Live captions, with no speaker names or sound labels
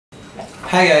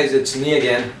Hi guys, it's me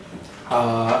again.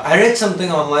 I read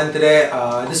something online today.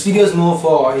 This video is more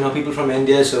for people from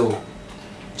India, so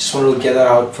just want to get that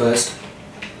out first.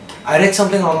 I read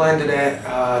something online today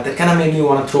that kind of made me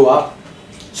want to throw up,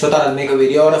 so I thought I'd make a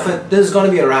video out of it. This is going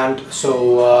to be a rant,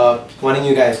 so warning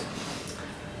you guys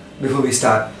before we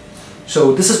start.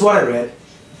 So this is what I read.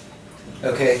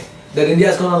 Okay, that India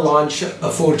is going to launch a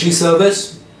 4G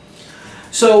service.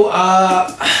 So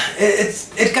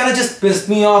it kind of just pissed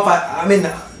me off. I mean,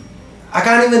 I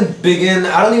can't even begin.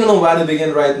 I don't even know where to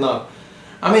begin right now.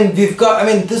 I mean,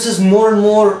 this is more and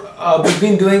more, we've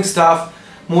been doing stuff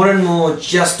more and more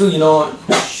just to,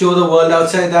 show the world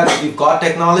outside that we've got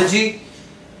technology.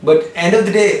 But end of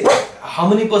the day, how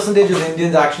many percentage of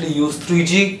Indians actually use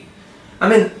 3G? I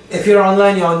mean, if you're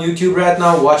online, you're on YouTube right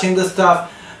now watching this stuff,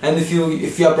 and if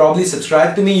you are probably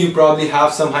subscribed to me, you probably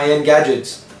have some high-end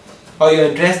gadgets, or you're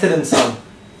interested in some.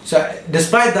 So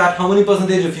despite that, how many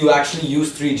percentage of you actually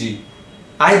use 3G?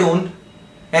 I don't,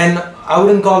 and I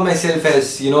wouldn't call myself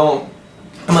as,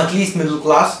 I'm at least middle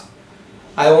class.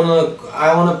 I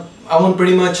want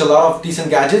pretty much a lot of decent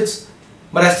gadgets,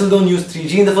 but I still don't use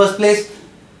 3G in the first place,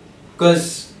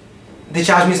 because they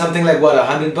charge me something like what,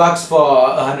 $100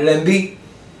 for 100 MB,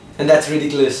 and that's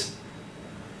ridiculous.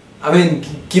 I mean,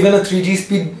 given a 3G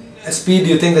speed, do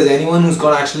you think there's anyone who's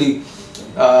gonna actually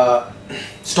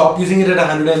stop using it at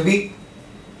 100 MB?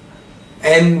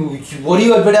 And what do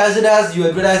you advertise it as? You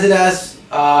advertise it as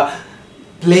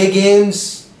play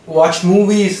games, watch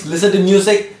movies, listen to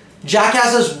music.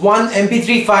 Jackass's one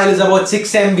MP3 file is about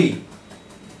 6 MB.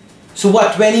 So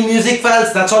what, 20 music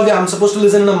files? That's all I'm supposed to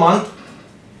listen in a month?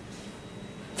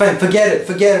 Fine, forget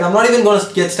it. I'm not even going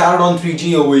to get started on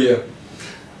 3G over here.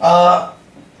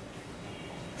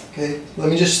 Okay, let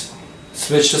me just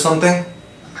switch to something.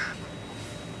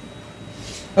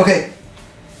 Okay,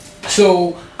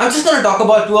 so I'm just going to talk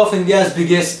about two of India's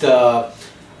biggest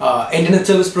internet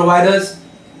service providers,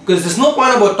 because there's no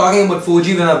point about talking about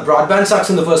 4G when our broadband sucks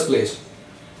in the first place,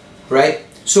 right?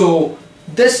 So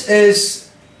this is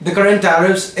the current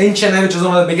tariffs in Chennai, which is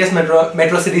one of the biggest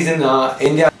metro cities in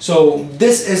India. So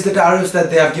this is the tariffs that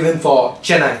they have given for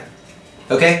Chennai.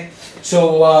 Okay,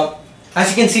 so as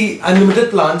you can see, unlimited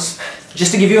plans.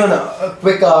 Just to give you a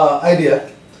quick idea,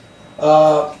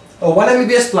 a 1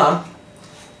 Mbps plan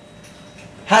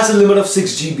has a limit of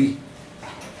 6 GB.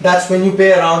 That's when you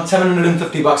pay around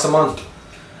 $750 a month.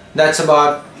 That's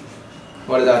about,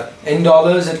 what is that? In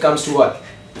dollars, it comes to what?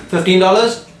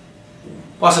 $15?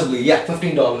 Possibly, yeah,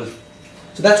 $15.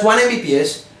 So that's 1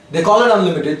 Mbps. They call it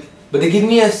unlimited, but they give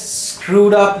me a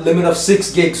screwed up limit of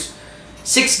 6 gigs.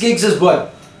 6 gigs is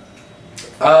what?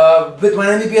 With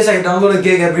 1 Mbps, I can download a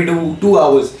gig every 2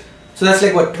 hours. So that's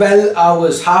like what, 12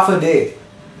 hours, half a day.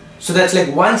 So that's like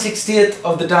 1/60th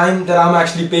of the time that I'm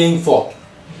actually paying for.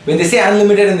 When they say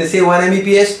unlimited and they say 1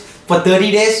 Mbps for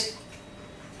 30 days,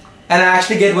 and I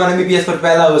actually get 1 Mbps for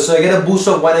 12 hours. So I get a boost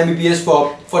of 1 Mbps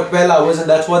for 12 hours, and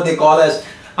that's what they call as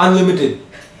unlimited.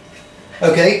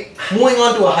 Okay, moving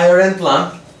on to a higher end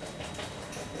plan.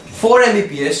 4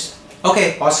 Mbps.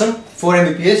 Okay, awesome. 4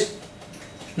 Mbps.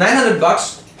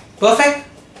 $900. Perfect.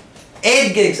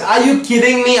 8 gigs. Are you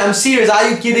kidding me? I'm serious. Are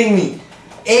you kidding me?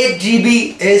 8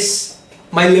 GB is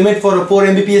my limit for a 4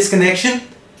 Mbps connection.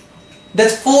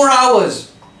 That's 4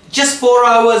 hours. Just 4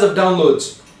 hours of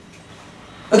downloads.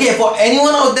 Okay, for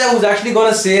anyone out there who's actually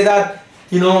gonna say that,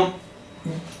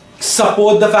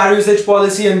 support the fair usage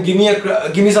policy and give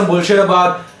me some bullshit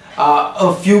about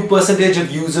a few percentage of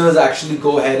users actually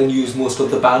go ahead and use most of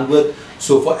the bandwidth,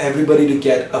 so for everybody to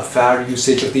get a fair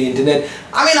usage of the internet,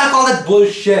 I mean, I call that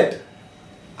bullshit.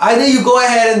 Either you go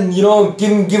ahead and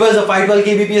give us a 512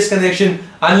 kbps connection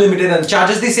unlimited and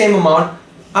charge us the same amount,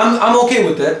 I'm okay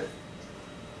with it,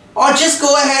 or just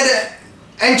go ahead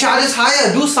and charge us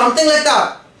higher. Do something like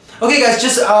that. Okay guys,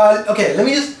 just okay, let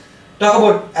me just talk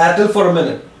about Airtel for a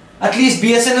minute. At least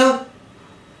BSNL,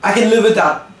 I can live with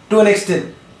that to an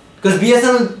extent, because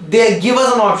BSNL, they give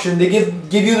us an option. They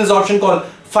give you this option called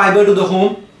fiber to the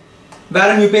home,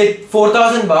 wherein you pay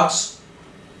 $4,000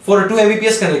 for a 2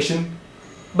 Mbps connection,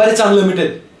 but it's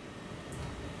unlimited.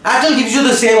 Airtel gives you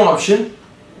the same option,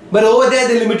 but over there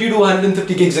they limit you to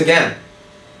 150 gigs again,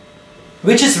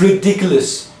 which is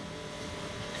ridiculous.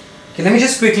 Okay, let me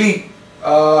just quickly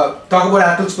talk about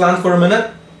Airtel's plans for a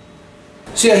minute.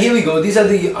 So yeah, here we go. These are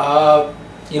the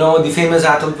the famous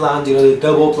Airtel plans, the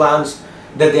turbo plans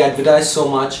that they advertise so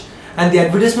much, and the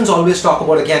advertisements always talk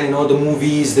about, again, the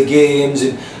movies, the games,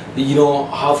 and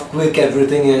how quick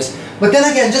everything is. But then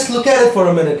again, just look at it for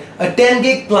a minute. A 10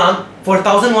 gig plan for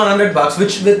 $1,100,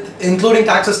 which with including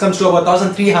taxes comes to about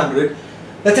 1,300.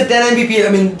 That's a 10 Mbps.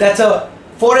 I mean, that's a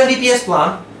 4 Mbps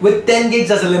plan with 10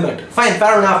 gigs as a limit. Fine,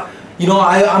 fair enough. You know,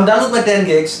 I'm done with my 10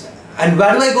 gigs. And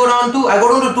where do I go down to? I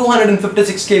go down to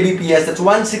 256 kbps. That's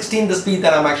 1/16 the speed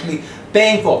that I'm actually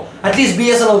paying for. At least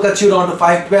BSNL cuts you down to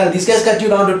 512. These guys cut you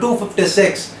down to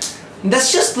 256.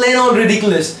 That's just plain old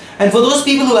ridiculous. And for those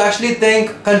people who actually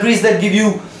think countries that give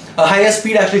you a higher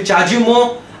speed actually charge you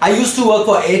more, I used to work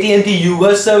for AT&T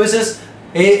US services,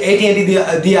 AT&T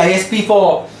the ISP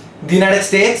for the United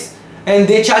States, and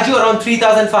they charge you around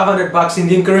 3,500 bucks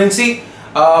Indian currency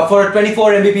for a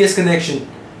 24 Mbps connection.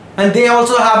 And they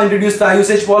also have introduced the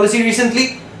usage policy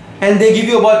recently, and they give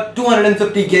you about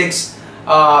 250 gigs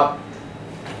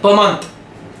per month.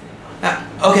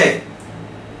 Okay.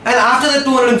 And after the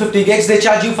 250 gigs, they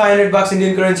charge you 500 bucks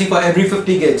Indian currency for every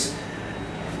 50 gigs.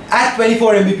 At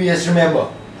 24 Mbps, remember.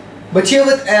 But here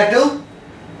with Airtel,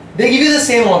 they give you the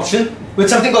same option with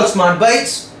something called Smart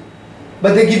Bytes,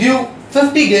 but they give you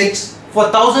 50 gigs for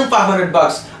 1,500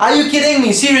 bucks. Are you kidding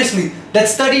me? Seriously,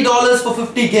 that's $30 for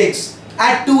 50 gigs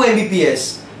at 2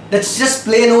 Mbps. That's just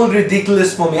plain old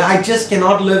ridiculous for me. I just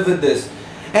cannot live with this.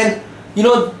 And you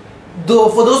know,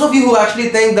 for those of you who actually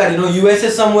think that, you know, US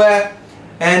is somewhere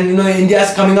and, you know, India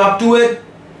is coming up to it,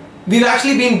 we've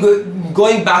actually been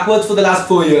going backwards for the last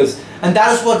 4 years, and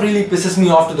that is what really pisses me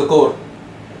off to the core.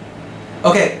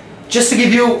 Okay, just to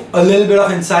give you a little bit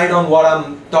of insight on what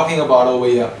I'm talking about over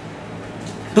here.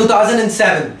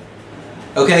 2007,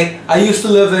 okay, I used to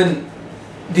live in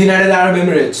the United Arab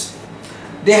Emirates.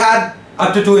 They had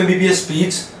up to 2 Mbps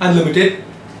speeds, unlimited.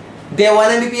 Their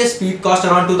 1 Mbps speed cost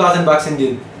around 2,000 bucks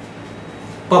Indian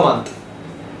per month.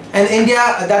 And India,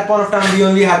 at that point of time, we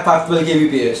only had 512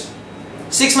 kbps.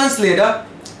 6 months later,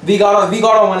 we got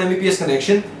a 1 Mbps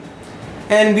connection,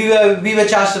 and we were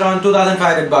charged around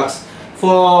 2,500 bucks.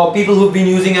 For people who've been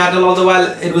using Airtel all the while,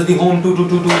 it was the home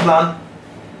 2222 plan.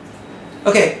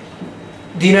 Okay,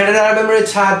 the United Arab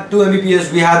Emirates had 2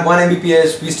 Mbps, we had 1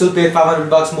 Mbps, we still paid 500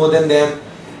 bucks more than them.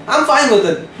 I'm fine with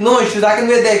it, no issues. I can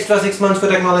wait the extra 6 months for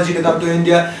technology to come to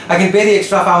India. I can pay the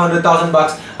extra 500,000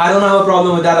 bucks. I don't have a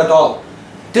problem with that at all.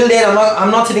 Till date,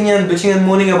 I'm not sitting here and bitching and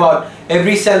moaning about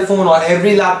every cell phone or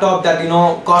every laptop that, you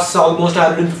know, costs almost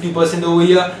 150% over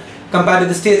here compared to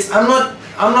the States. I'm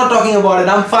not talking about it.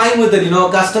 I'm fine with it, you know.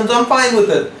 Customs, I'm fine with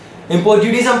it. Import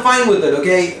duties, I'm fine with it,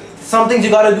 okay. Some things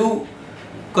you gotta do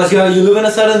because you live in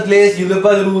a certain place, you live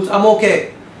by the rules. I'm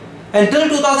okay. Until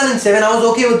 2007, I was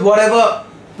okay with whatever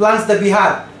plans that we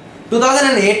had.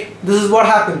 2008, this is what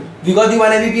happened. We got the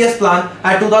 1 Mbps plan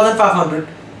at 2,500,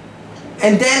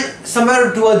 and then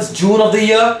somewhere towards June of the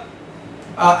year,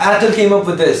 Airtel came up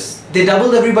with this. They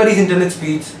doubled everybody's internet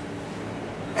speeds,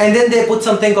 and then they put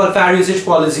something called fair usage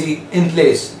policy in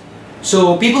place.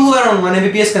 So people who are on 1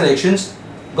 Mbps connections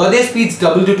got their speeds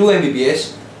doubled to 2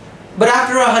 Mbps, but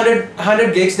after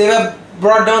 100 gigs, they were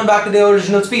brought down back to their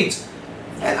original speeds.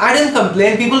 And I didn't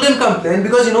complain, people didn't complain,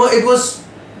 because, you know, it was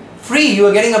free, you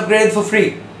were getting upgraded for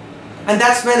free. And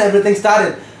that's when everything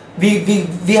started. We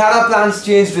had our plans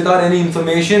changed without any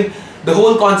information. The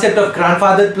whole concept of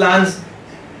grandfathered plans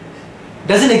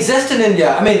doesn't exist in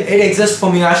India. I mean, it exists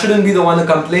for me. I shouldn't be the one to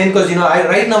complain, because, you know,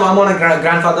 right now I'm on a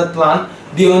grandfathered plan,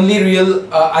 the only real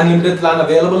unlimited plan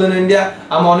available in India.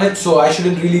 I'm on it, so I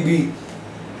shouldn't really be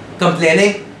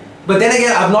complaining. But then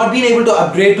again, I've not been able to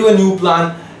upgrade to a new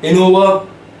plan in over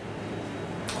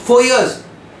 4 years.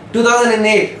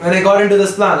 2008, when I got into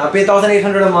this plan, I paid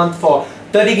 1,800 a month for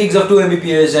 30 gigs of 2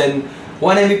 Mbps and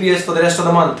 1 Mbps for the rest of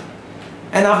the month.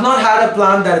 And I've not had a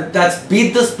plan that's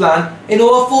beat this plan in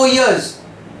over 4 years.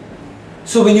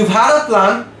 So when you've had a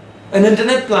plan, an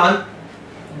internet plan,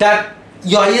 that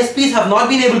your ISPs have not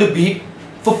been able to beat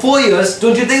for 4 years,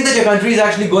 don't you think that your country is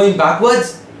actually going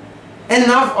backwards? And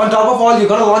now on top of all, you're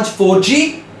gonna launch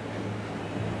 4G?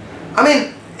 I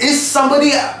mean, is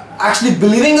somebody actually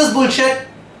believing this bullshit?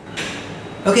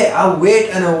 Okay, I'll wait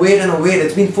and I'll wait and I'll wait.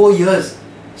 It's been 4 years.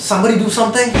 Somebody do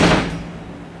something?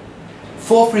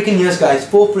 4 freaking years, guys.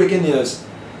 4 freaking years.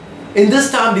 In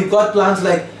this time, we've got plans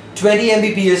like 20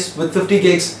 Mbps with 50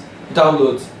 gigs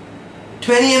downloads.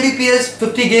 20 Mbps,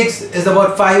 50 gigs is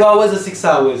about 5 hours or 6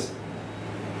 hours.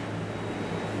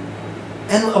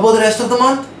 And about the rest of the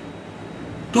month?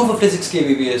 256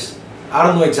 kbps. I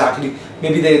don't know exactly.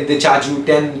 Maybe they charge you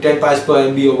 10 pies per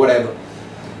MB or whatever.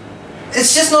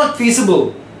 It's just not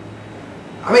feasible.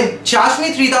 I mean, charge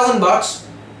me 3,000 bucks,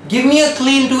 give me a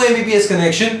clean 2 Mbps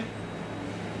connection.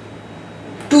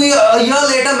 A year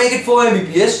later, make it 4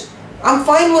 Mbps. I'm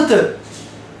fine with it.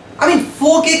 I mean,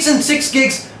 4 gigs and 6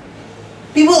 gigs.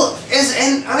 People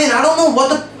I don't know what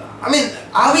the. I mean,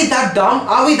 are we that dumb?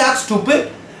 Are we that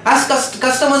stupid? As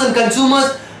customers and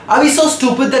consumers, are we so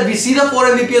stupid that we see the 4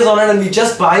 Mbps on it and we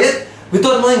just buy it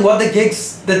without knowing what the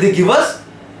gigs that they give us?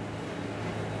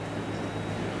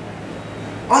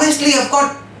 honestly,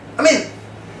 I mean,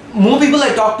 more people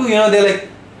I talk to, they're like,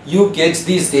 you kids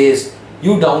these days,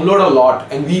 you download a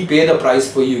lot and we pay the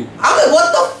price for you. I'm like,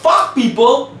 what the fuck,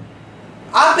 people?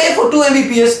 I pay for 2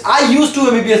 Mbps, I use 2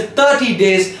 Mbps 30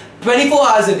 days, 24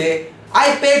 hours a day.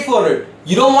 I paid for it.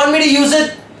 You don't want me to use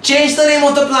it? Change the name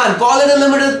of the plan. Call it a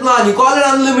limited plan. You call it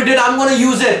unlimited, I'm going to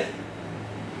use it.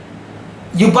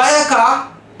 You buy a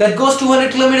car that goes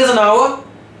 200 kilometers an hour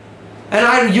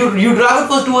and you drive it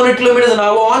for 200 kilometers an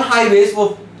hour on highways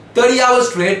for 30 hours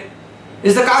straight.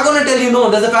 Is the car going to tell you no?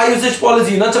 There's a car usage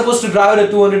policy. You're not supposed to drive it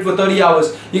at 200 for 30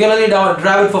 hours. You can only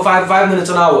drive it for 5 minutes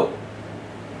an hour.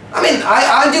 I mean,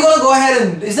 aren't you going to go ahead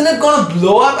and... Isn't it going to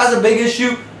blow up as a big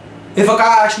issue if a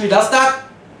car actually does that?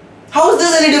 How is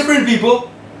this any different,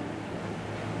 people?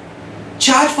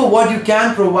 Charge for what you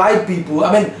can provide, people.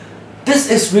 I mean, this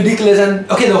is ridiculous. And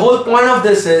okay, the whole point of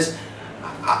this is,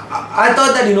 I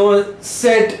thought that,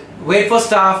 sit, wait for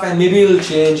stuff and maybe it'll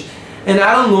change. And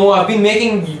I don't know, I've been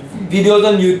making videos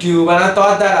on YouTube and I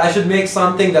thought that I should make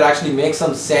something that actually makes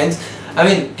some sense. I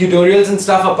mean, tutorials and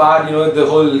stuff apart, the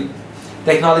whole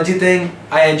technology thing,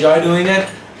 I enjoy doing it.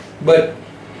 But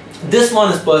this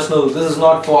one is personal. This is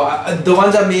not for the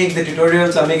ones I make, the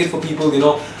tutorials, I make it for people,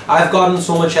 I've gotten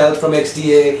so much help from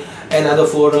XDA and other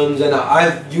forums, and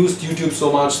I've used YouTube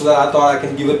so much so that I thought I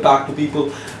can give it back to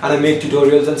people and I make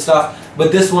tutorials and stuff.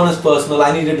 But this one is personal.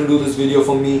 I needed to do this video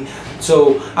for me.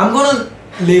 So I'm gonna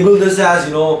label this as,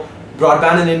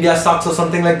 broadband in India sucks or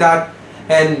something like that.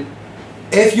 And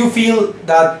if you feel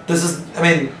that this is,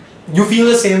 you feel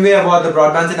the same way about the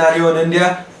broadband scenario in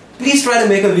India, please try to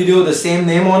make a video with the same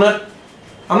name on it.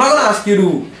 I'm not gonna ask you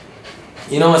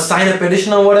to, sign a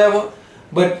petition or whatever.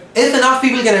 But if enough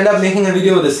people can end up making a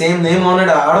video with the same name on it,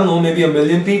 I don't know, maybe 1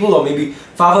 million people or maybe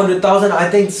 500,000, I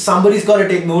think somebody's got to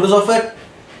take notice of it.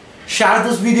 Share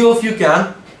this video if you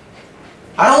can.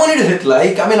 I don't want you to hit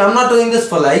like. I'm not doing this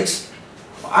for likes.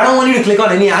 I don't want you to click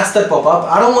on any ads that pop up.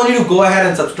 I don't want you to go ahead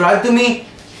and subscribe to me.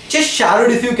 Just share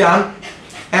it if you can.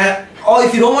 Or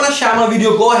if you don't want to share my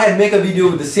video, go ahead, make a video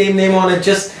with the same name on it.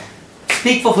 Just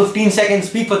speak for 15 seconds,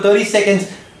 speak for 30 seconds.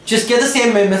 Just get the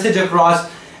same message across.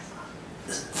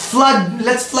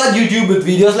 Let's flood YouTube with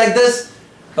videos like this.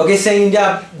 Okay, saying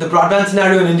India, the broadband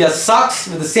scenario in India sucks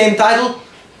with the same title.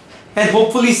 And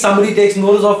hopefully somebody takes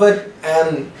notice of it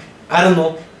and I don't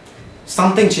know,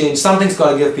 something changed. Something's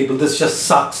got to give people. This just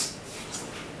sucks.